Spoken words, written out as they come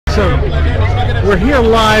So we're here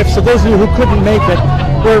live. So those of you who couldn't make it,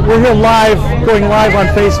 we're here live, going live on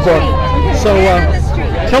Facebook. So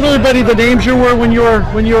tell everybody the names you were when you were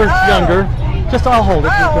younger. Just I'll hold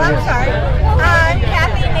it. Oh, I'm sorry. I'm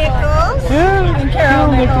Kathy Nichols and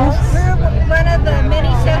Carol Nichols. We're one of the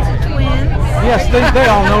many sets of twins. Yes, they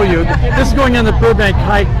all know you. This is going on the Burbank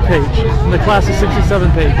High page, in the class of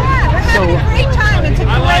 '67 page. Yeah, we're having a great time. It's a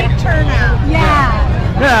great turnout. Yeah.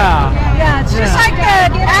 It's just like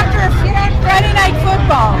after Friday night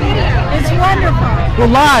football. It's wonderful.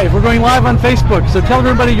 We're live. We're going live on Facebook. So tell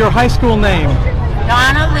everybody your high school name.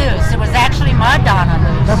 Donna Luce. It was actually Madonna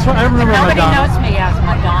Luce. That's what I remember. Nobody Madonna. knows me as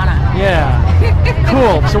Madonna. Yeah.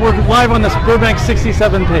 Cool. So we're live on this Burbank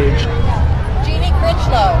 67 page. Jeannie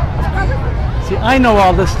Critchlow. See, I know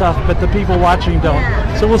all this stuff, but the people watching don't.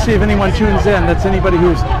 So we'll see if anyone tunes in. That's anybody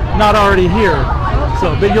who's not already here.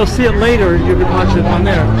 So, but you'll see it later. You can watch it on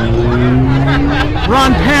there.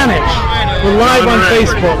 Ron Panich. We're live on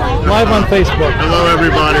Facebook. Live on Facebook. Hello,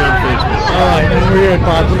 everybody on Facebook. All right, and we're here at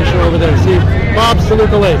Bob's. Let me show over there. See, Bob's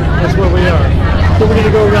Toluca Lake. That's where we are. So we're going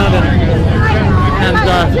to go around and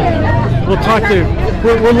we'll talk to.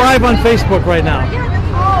 We're live on Facebook right now.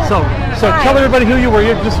 So tell everybody who you were.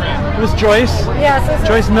 It was Joyce. Yes.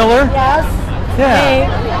 Joyce Miller. Yes. Yeah.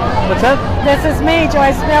 What's that? This is me,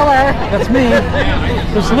 Joyce Miller. That's me.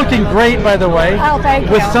 It's looking great, by the way. Oh, thank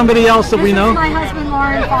you. With somebody else that we know. This is my husband,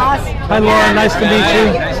 Lauren Foss. Hi, Lauren. Nice to meet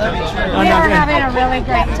you. We are having a really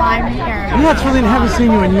great time here. Yeah, it's really. I haven't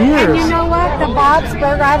seen you in years. And you know what? The Bob's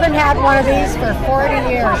Burger, I haven't had one of these for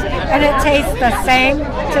 40 years. And it tastes the same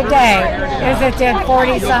today as it did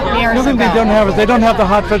 40-something years The only thing ago. they don't have the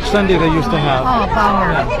hot fudge sundae they used to have. Oh,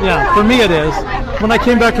 bummer. Yeah, for me it is. When I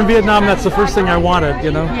came back from Vietnam, that's the first thing I wanted,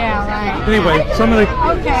 you know? Yeah, right. Anyway, so I'm going to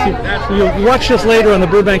Okay. so you'll watch this later on the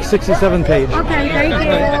Burbank 67 page. Okay, thank you.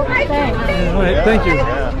 Thanks. All right, thank you.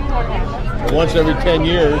 Once every 10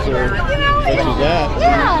 years, or such as that.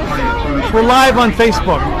 We're live on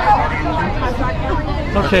Facebook.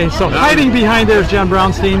 Okay, so hiding behind there is John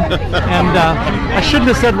Brownstein, and I shouldn't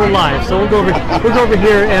have said we're live. So we'll go over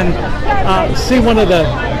here and see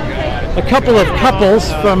a couple of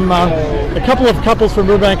couples from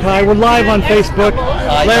Burbank High. We're live on Facebook.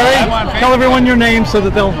 Larry, tell everyone your name so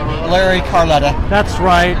that they'll. Larry Carlotta. That's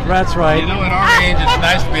right. That's right. You know, at our age, it's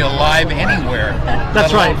nice to be alive anywhere.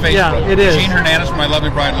 That's right. Yeah, it is. Gene Hernandez, my lovely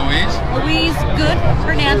bride Louise. Louise Good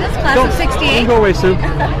Hernandez, class of '68. Don't go away, Sue.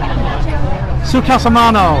 Sue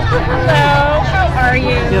Casamano. Hello, how are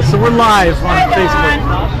you? Yes, so we're live on Facebook.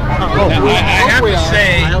 Now, I have to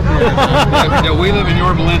say that we live in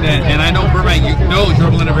Yorba Linda, and I know Burbank knows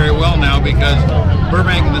Yorba Linda very well now because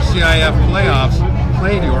Burbank in the CIF playoffs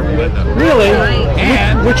played Yorba Linda. Really?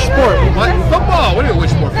 And which sport? What? Football. What do you?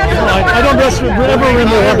 Which sport? I don't ever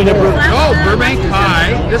remember having a Burbank. No, Burbank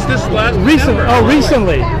High. This last Recently. Oh,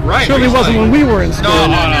 recently. Right. Surely wasn't when we were in school. No.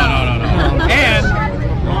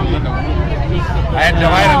 And I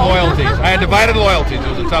had divided loyalties. It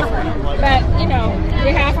was a tough one. But, you know,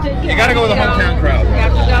 you have to... You got to go with the hometown crowd. You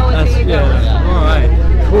have to go with the... Yeah. All right.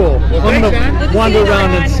 Cool. I'm going to wander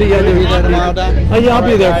around and see other. Yeah, I'll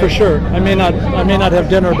be there for sure. I may not have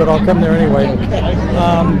dinner, but I'll come there anyway. All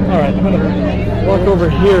right. I'm going to walk over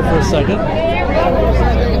here for a second.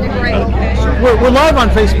 We're live on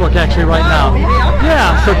Facebook actually right now.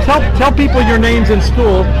 Yeah. So tell people your names in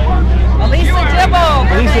school. Elisa Dibble.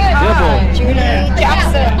 Judy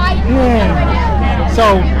Jackson. Yeah.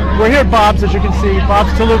 So we're here at Bob's, as you can see,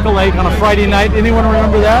 Bob's Toluca Lake on a Friday night. Anyone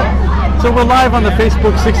remember that? So we're live on the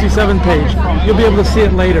Facebook 67 page. You'll be able to see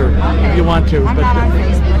it later if you want to. I'm not on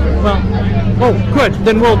Facebook. Well, oh, good.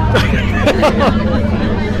 Then we'll.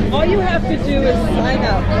 All you have to do is sign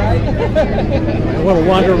up, right? I want to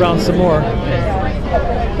wander around some more.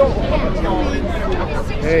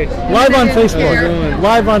 Hey. Live on Facebook.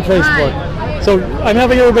 Live on Facebook. So I'm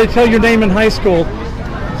having everybody tell your name in high school.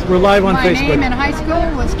 So we're live on Facebook. My name in high school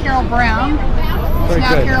was Carol Brown. It's Very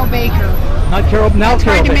now good. Carol Baker. Not Carol. Now I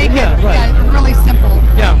Carol. tried to make Baker. it Yeah, right. really simple.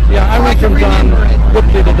 Yeah. I went from Don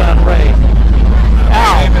Ripley to Don Ray.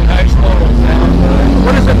 I'm in high school.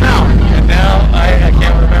 What is it now? And now I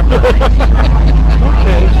can't remember.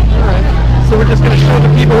 Okay. All right. So we're just going to show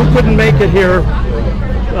the people who couldn't make it here.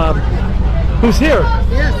 Who's here?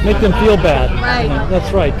 Yes. Make them feel bad. Right.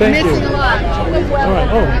 That's right. Thank you. Missing a lot. All right.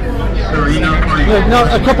 Oh. Now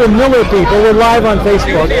a couple of Miller people. We're live on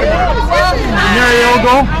Facebook. Mary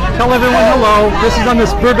Ogle, tell everyone hello. This is on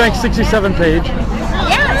this Burbank 67 page.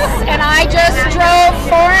 Yes, and I just drove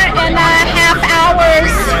 4.5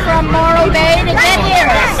 hours from Morro Bay to get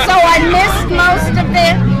here, so I missed most of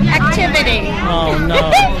the activity. Oh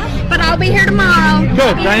no. But I'll be here tomorrow.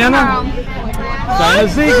 Good. Diana? Dinah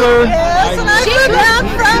Ziegler. Yes, and I flew down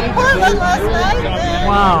from Portland last night.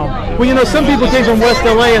 Wow. Well, you know, some people came from West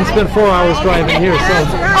LA and spent 4 hours driving here, so.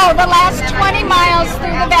 Oh, the last 20 miles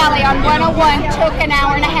through the valley on 101 took an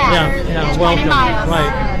hour and a half. Yeah, 20 welcome. miles.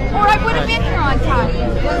 Right. Or I would have been here on time.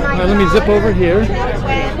 All right, let me zip over here.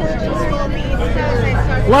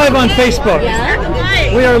 Live on Facebook.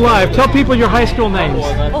 We are live. Tell people your high school names.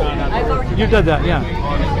 You did that, yeah.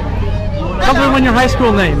 Tell everyone your high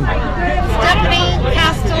school name. Stephanie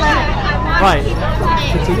Castellano. Right.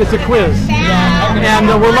 It's a quiz. And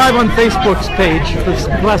we're live on Facebook's page for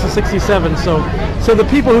class of 67. So the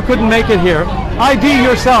people who couldn't make it here, ID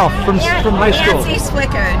yourself from high school. Nancy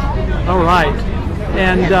Swickard. All right.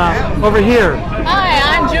 And over here. Hi,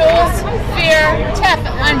 I'm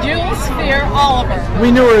Jules Fear Oliver.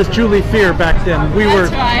 We knew her as Julie Fear back then. We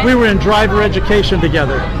were in driver education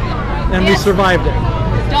together, and we survived it.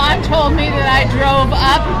 Don told me that I drove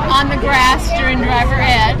up on the grass during driver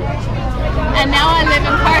ed, and now I live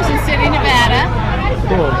in Carson City, Nevada.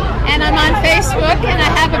 Cool. And I'm on Facebook, and I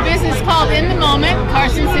have a business called In the Moment,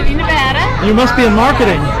 Carson City, Nevada. You must be in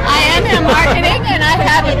marketing. I am in marketing, and I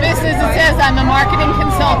have a business that says I'm a marketing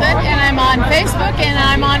consultant, and I'm on Facebook, and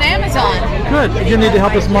I'm on Amazon. Good. You need to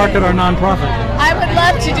help us market our nonprofit. I would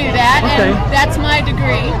love to do that, Okay. and that's my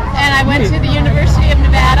degree. And I went to the University of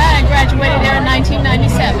Nevada. I graduated there in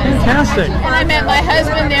 1997. Fantastic. And I met my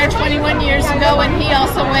husband there 21 years ago, and he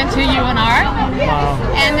also went to UNR. Wow.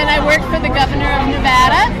 And then I worked for the governor of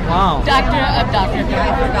Nevada, Wow.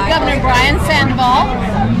 Governor Brian Sandoval.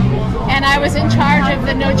 And I was in charge of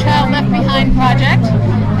the No Child Left Behind project.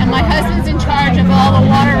 And my husband's in charge of all the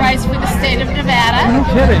water rights for the state of Nevada. No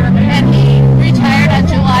kidding. And he retired on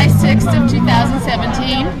July 6th of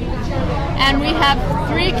 2017. And we have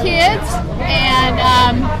 3 kids and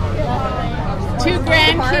 2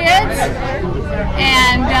 grandkids.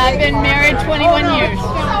 And I've been married 21 years.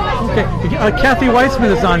 Okay. Kathy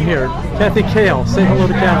Weitzman is on here. Kathy Kale. Say hello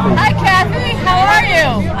to Kathy. Hi, Kathy. How are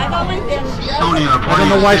you? I don't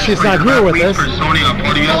know why she's not here with us. Well,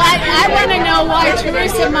 I want to know why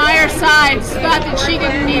Teresa Meyer Sides thought that she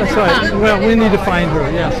didn't need That's to right. come. Well, we need to find her.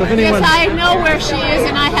 Yeah. So if anyone. Yes, I know where she is,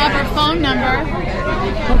 and I have her phone number.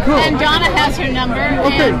 Oh, cool. And Donna has her number.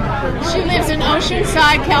 Okay. And she lives in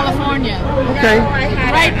Oceanside, California. Okay.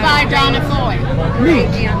 Right by Donna Foy. Neat.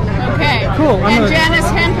 Okay. Cool. And Janice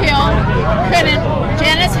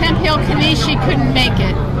Hemphill Kanishi couldn't make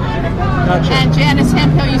it. Gotcha. And Janice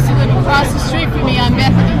Hemphill used to live across the street from me on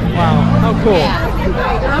Bethany. Wow. How cool.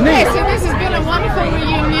 Yeah. Okay, so this has been a wonderful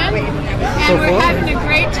reunion, and we're having a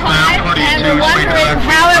great time, and we're wondering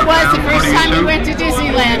how it was the first time we went to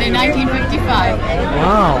Disneyland in 1955.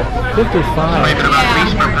 Wow. 55.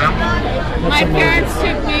 Yeah. My parents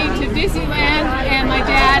took me to Disneyland, and my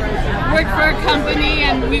dad worked for a company,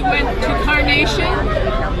 and we went to Carnation,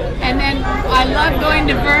 and then I love going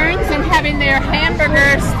to Vern's and having their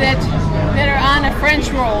hamburgers that are on a French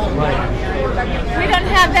roll. We don't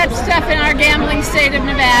have that stuff in our gambling state of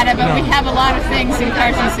Nevada, but we have a lot of things in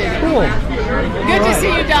Carson City. Cool. Good to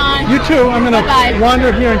see you, Don. You too. I'm going Bye-bye. to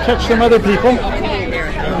wander here and catch some other people.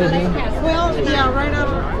 Well, yeah, right up.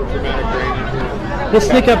 We'll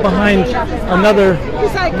sneak up behind another.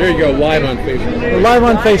 There you go, live on Facebook. We're live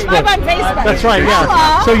on Facebook. Live on Facebook. That's right, yeah.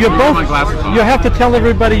 Hello. So you both, you have to tell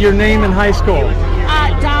everybody your name in high school.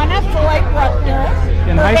 Donna Floyd Ruckner.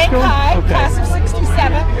 In high Burbank school? High, Okay. class of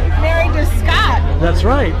 67. Married to Scott. That's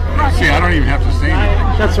right. See, I don't even have to say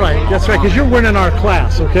anything. That's right. That's right. Because you weren't in our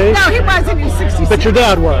class, okay? No, he wasn't. He's 66. But your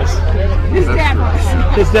dad was. His dad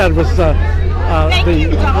was. His dad was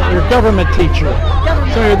your government teacher.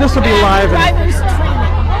 So this will be live. Driver's training.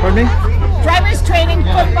 Pardon me? Driver's training,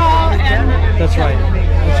 football, and... That's right.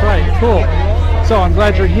 That's right. Cool. So I'm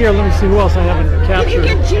glad you're here. Let me see who else I haven't Did captured. you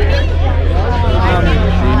get Jeannie?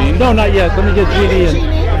 No, not yet. Let me get Jeannie and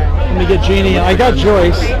let me get Jeannie. I got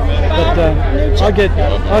Joyce, but I'll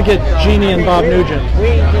get Jeannie and Bob Nugent.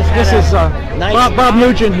 This is Bob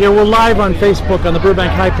Nugent here. We're live on Facebook on the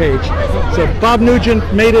Burbank High page. So Bob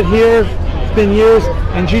Nugent made it here. It's been years.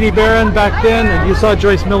 And Jeannie Barron back then, and you saw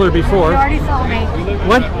Joyce Miller before. You already saw me.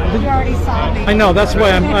 What? You already saw me. I know. That's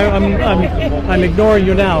why I'm ignoring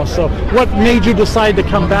you now. So what made you decide to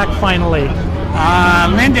come back finally?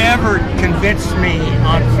 Linda Everett convinced me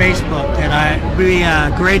on Facebook that it would be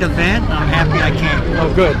a great event. I'm happy I came.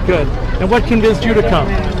 Oh, good, good. And what convinced you to come?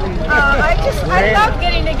 I love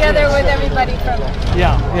getting together with everybody from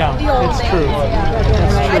Yeah, the old it's days. true.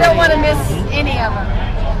 Yeah. I don't want to miss any of them.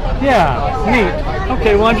 Yeah, neat.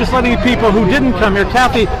 Okay, well, I'm just letting people who didn't come here.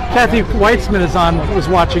 Kathy Weitzman was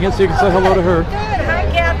watching it, so you can say hello to her. Good. Hi,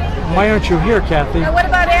 Kathy. Why aren't you here, Kathy? Now, what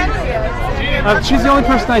about Andrea? She's the only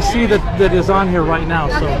person I see that is on here right now,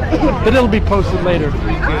 so but it'll be posted later.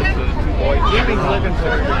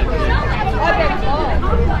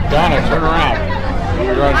 Donna, turn around.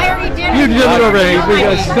 I already did. You did it already. We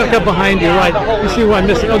got stuck up behind you, right? You see who I'm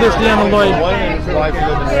missing? Oh, there's Deanna Lloyd. One and his wife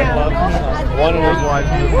live in St. Love. One and his wife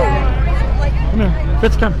live in Come here,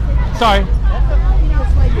 Fritz, come. Sorry.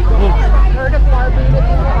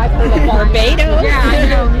 Barbados? Yeah, I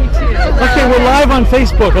know, me too. Okay, we're live on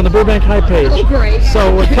Facebook on the Burbank High page. Great.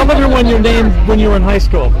 So tell everyone your name when you were in high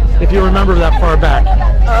school, if you remember that far back.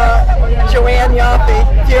 Joanne Yaffe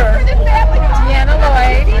here. Deanna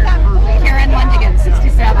Lloyd. Karen Lundigan,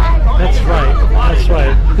 67. That's right. That's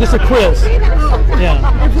right. This is a quiz. Yeah.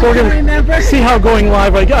 So we're going to see how going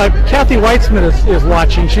live. Kathy Weitzman is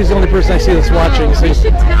watching. She's the only person I see that's watching. We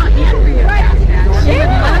should tell Andrea that. She would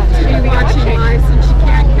love to be watching live since she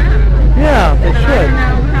can't come. Yeah, they I don't should. know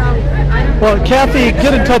how. Well, Kathy,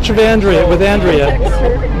 get in touch with Andrea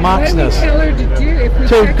Moxness. Tell her to do if we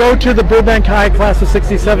So go to the Burbank High Class of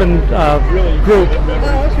 67 group.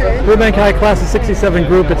 Burbank High Class of 67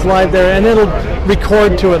 group. It's live there, and it'll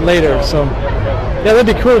record to it later. So, yeah, that'd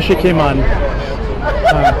be cool if she came on.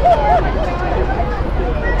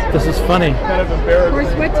 This is funny. Of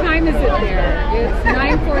course, what time is it there? It's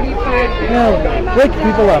 9:45. Yeah, wake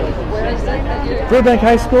people up. Burbank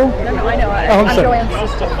High School? No, I know. I'm sorry. Joanne's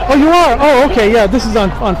sister. Oh, you are? Oh, okay. Yeah, this is on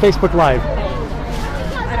Facebook Live.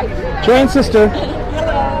 Joanne's sister.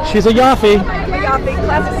 She's a Yaffe. Yaffe,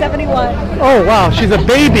 class of 71. Oh, wow. She's a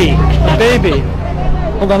baby. A baby.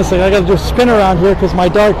 Hold on a second. I got to do a spin around here because my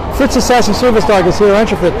dog, Fritz the Sassy Service Dog, is here.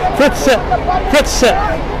 Aren't you, Fritz? Fritz, sit. Fritz, sit.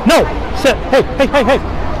 No, sit. Hey, hey, hey, hey.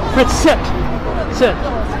 Fritz, sit. Sit.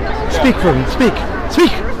 Speak for me. Speak.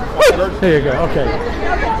 Speak. Woo! There you go. Okay.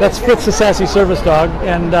 That's Fritz the Sassy Service Dog.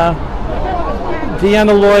 And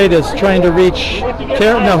Deanna Lloyd is trying to reach...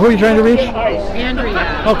 No, who are you trying to reach?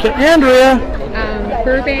 Andrea. Okay, Andrea.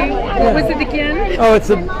 Burbank. What was it again? Oh, it's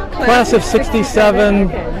a Class of 67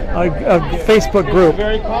 a Facebook group.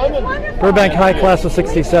 Burbank High Class of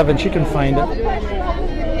 67. She can find it.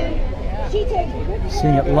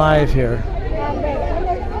 Seeing it live here.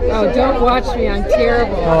 Oh, don't watch me. I'm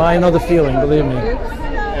terrible. Oh, I know the feeling, believe me.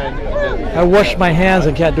 I wash my hands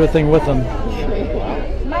and can't do a thing with them.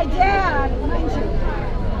 My dad,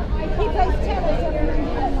 he plays tennis.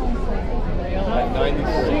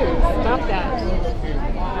 Stop that.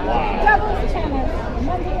 Doubles tennis.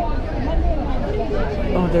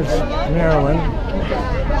 Oh, there's Marilyn.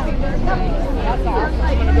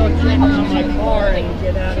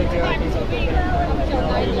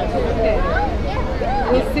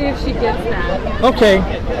 We'll see if she gets that. Okay.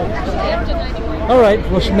 All right.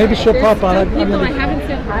 Well, maybe she'll pop on it. People I haven't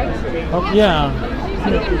said hi to. Oh, yeah.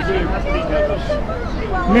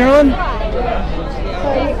 Marilyn?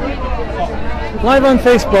 Live on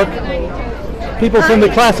Facebook. People from the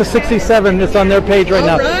Class of 67, it's on their page right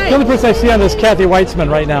now. Right. The only person I see on this is Kathy Weitzman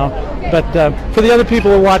right now. But for the other people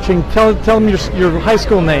who are watching, tell them your high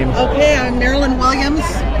school name. Okay, I'm Marilyn Williams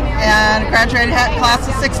and graduated class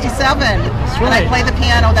of 67. That's And right. I play the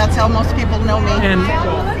piano. That's how most people know me. And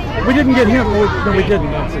we didn't get him. No, we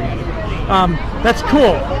didn't. Let's see. That's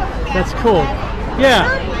cool. That's cool. Yeah.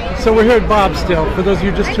 So we're here at Bob's still. For those of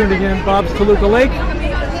you just tuning in, Bob's Toluca Lake.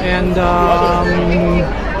 And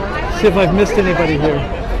see if I've missed anybody here.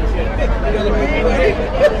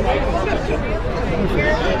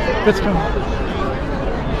 Let's come.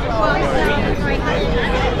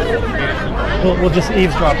 We'll just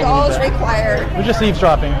eavesdrop a little Goals bit. required. We're just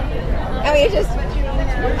eavesdropping.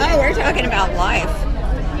 Oh, we're talking about life.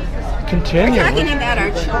 Continue. Talking about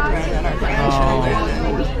our children and our grandchildren.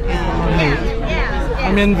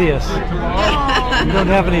 I'm envious. You don't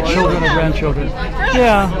have any children or grandchildren.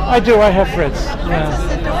 Yeah, I do. I have Fritz.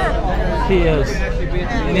 Yeah. He is.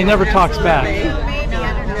 And he never talks back.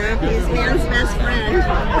 He's man's best friend.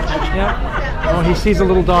 Yeah. Oh, he sees a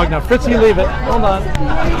little dog now. Fritz, you leave it. Hold on.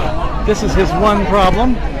 This is his one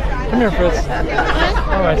problem. Come here, Fritz.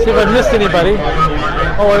 All right, see if I missed anybody.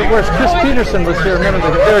 Oh, where's Chris Peterson was here. Remember,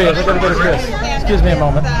 there he is. I gotta go to Chris. Excuse me a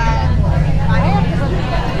moment.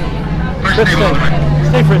 Fritz, stay.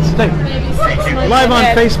 Stay, Fritz, stay. Live on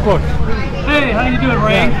Facebook. Hey, how you doing,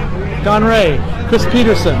 Ray? Yeah. Don Ray, Chris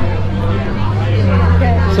Peterson.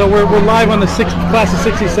 So we're live on the Class of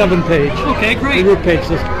 67 page. Okay, great. The group page.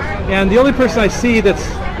 And the only person I see that's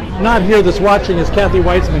not here that's watching is Kathy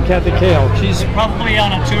Weitzman, Kathy Kale. She's probably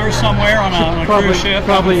on a tour somewhere on a cruise ship.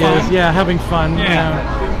 Probably having is, fun. yeah, having fun.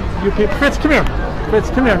 Yeah. You people, Fritz, come here. Fritz,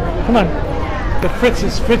 come here. Come on. But Fritz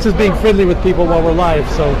is being friendly with people while we're live.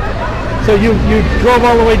 So you drove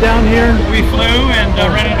all the way down here? We flew and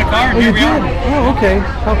rented a car, and Oh, here you we did? are. Oh, okay.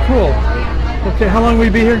 How cool. Okay, how long will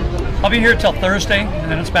you be here? I'll be here till Thursday,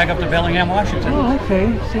 and then it's back up to Bellingham, Washington. Oh,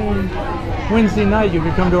 okay. So Wednesday night you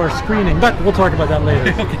could come to our screening, but we'll talk about that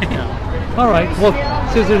later. Okay. Yeah. All right. Well,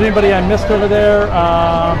 see if there's anybody I missed over there.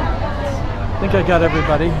 I think I got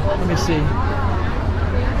everybody. Let me see.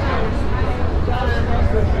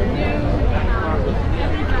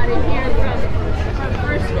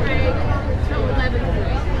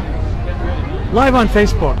 Live on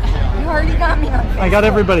Facebook. You already got me on Facebook. I got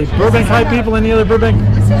everybody. Burbank High people. Any other Burbank?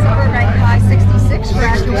 This is a Burbank High 66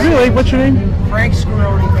 graduate. Really? What's your name? Frank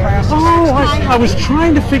Scaroni, class of Oh, I was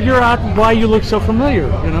trying to figure out why you look so familiar.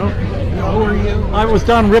 You know. Who are you? I was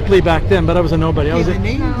Don Ripley back then, but I was a nobody. I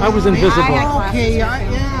was invisible. Okay,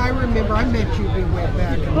 I remember. I met you way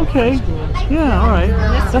back. Okay. Yeah. All right.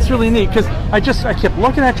 That's really neat because I kept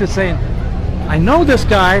looking at you saying, I know this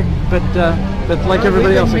guy, but like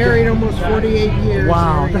everybody else, we've been married almost 48 years.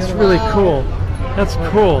 Wow, that's really cool. That's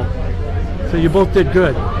cool. So you both did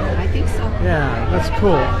good. I think so. Yeah, that's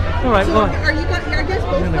cool. All right. Well, Are you guys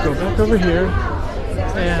both I'm gonna go back over here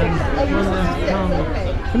and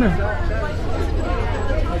come here.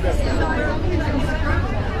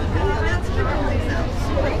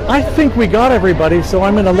 I think we got everybody, so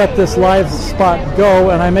I'm going to let this live spot go,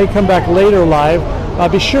 and I may come back later live.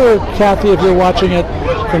 Be sure, Kathy, if you're watching it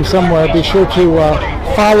from somewhere, be sure to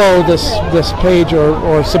follow this page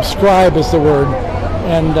or subscribe is the word,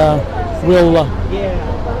 and we'll.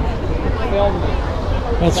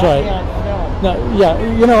 That's right. Now,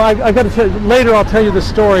 yeah, you know, I've got to tell you, later. I'll tell you the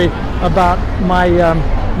story about my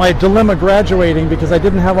my dilemma graduating because I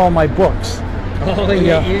didn't have all my books. Oh,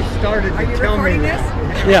 yeah. You started to tell me this?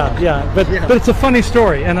 Yeah, but it's a funny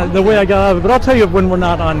story, and the way I got out of it. But I'll tell you when we're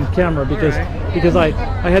not on camera because I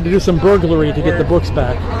had to do some burglary to get the books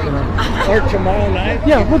back. You know. Or tomorrow night?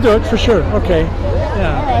 Yeah, we'll do it for sure. Okay.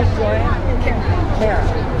 Yeah.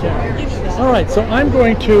 All right. So I'm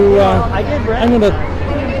going to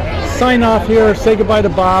sign off here. Say goodbye to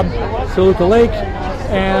Bob, Toluca Lake,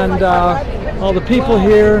 and all the people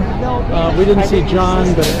here. We didn't see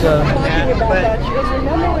John, but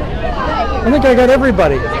I think I got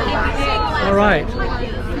everybody. All right.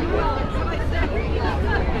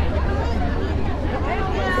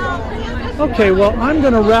 Okay, well, I'm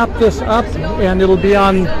going to wrap this up, and it'll be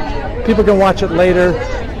on, people can watch it later.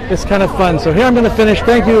 It's kind of fun. So here I'm going to finish.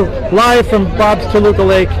 Thank you, live from Bob's Toluca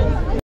Lake.